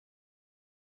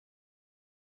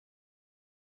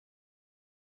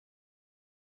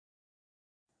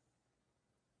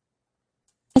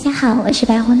大家好，我是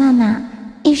白狐娜娜，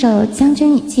一首《将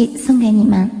军与妓》送给你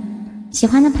们，喜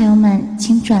欢的朋友们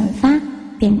请转发、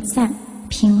点赞、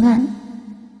评论。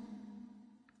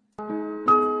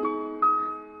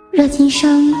若今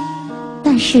生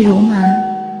万事如麻，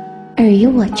尔虞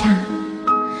我诈，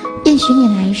便许你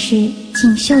来世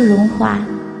锦绣荣华，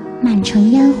满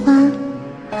城烟花。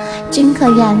君可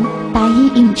染白衣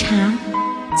饮茶，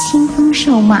清风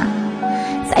瘦马，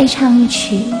再唱一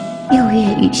曲六月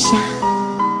雨下。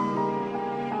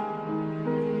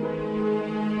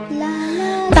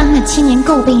当了7年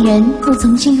诟病人，不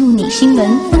曾进入你心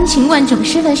门，风情万种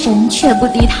失了神，却不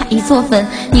敌他一座坟。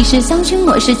你是将军，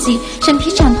我是妓，身披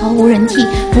战袍无人替，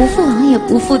不负王也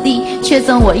不负帝，却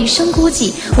赠我一生孤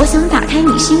寂。我想打开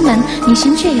你心门，你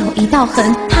心却有一道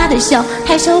痕。他的笑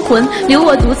太销魂，留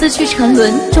我独自去沉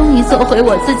沦，终于做回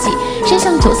我自己。身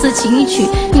上9/4情一曲，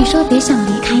你说别想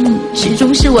离开你，始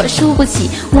终是我输不起。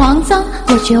我肮脏，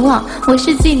我绝望，我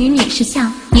是妓女，你是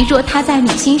相。你若他在你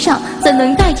心上，怎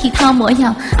能代替他模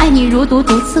样？爱你如毒，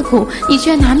毒刺骨，你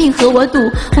却拿命和我赌。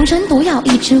红尘毒药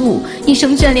一支舞，一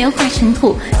生眷恋化尘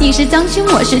土。你是将军，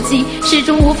我是妓，始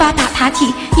终无法把他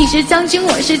替。你是将军，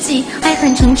我是妓，爱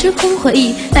恨成痴空回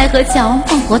忆。奈何桥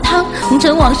孟婆汤，红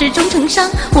尘往事终成伤。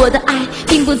我的爱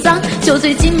并不脏，酒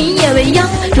醉金迷也未央。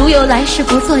如有来世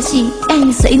不作戏，愿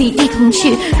意随你一同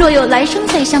去。若有来生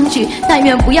再相聚，但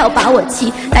愿不要把我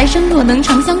弃。来生若能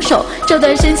长相守，这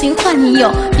段深情换你有。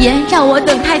别让我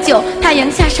等太久，太阳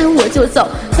下山我就走。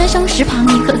三生石旁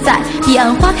你可在，彼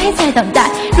岸花开在等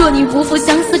待。若你不负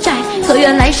相思债，可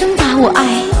愿来生把我爱。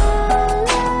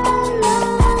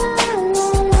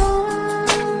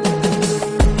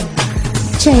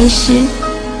这一时，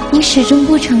你始终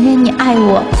不承认你爱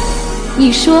我。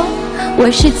你说我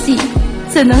是妓，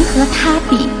怎能和他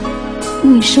比？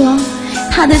你说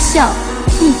他的笑，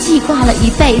你记挂了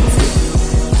一辈子。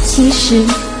其实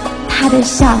他的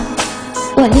笑，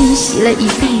我练习了一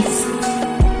辈子。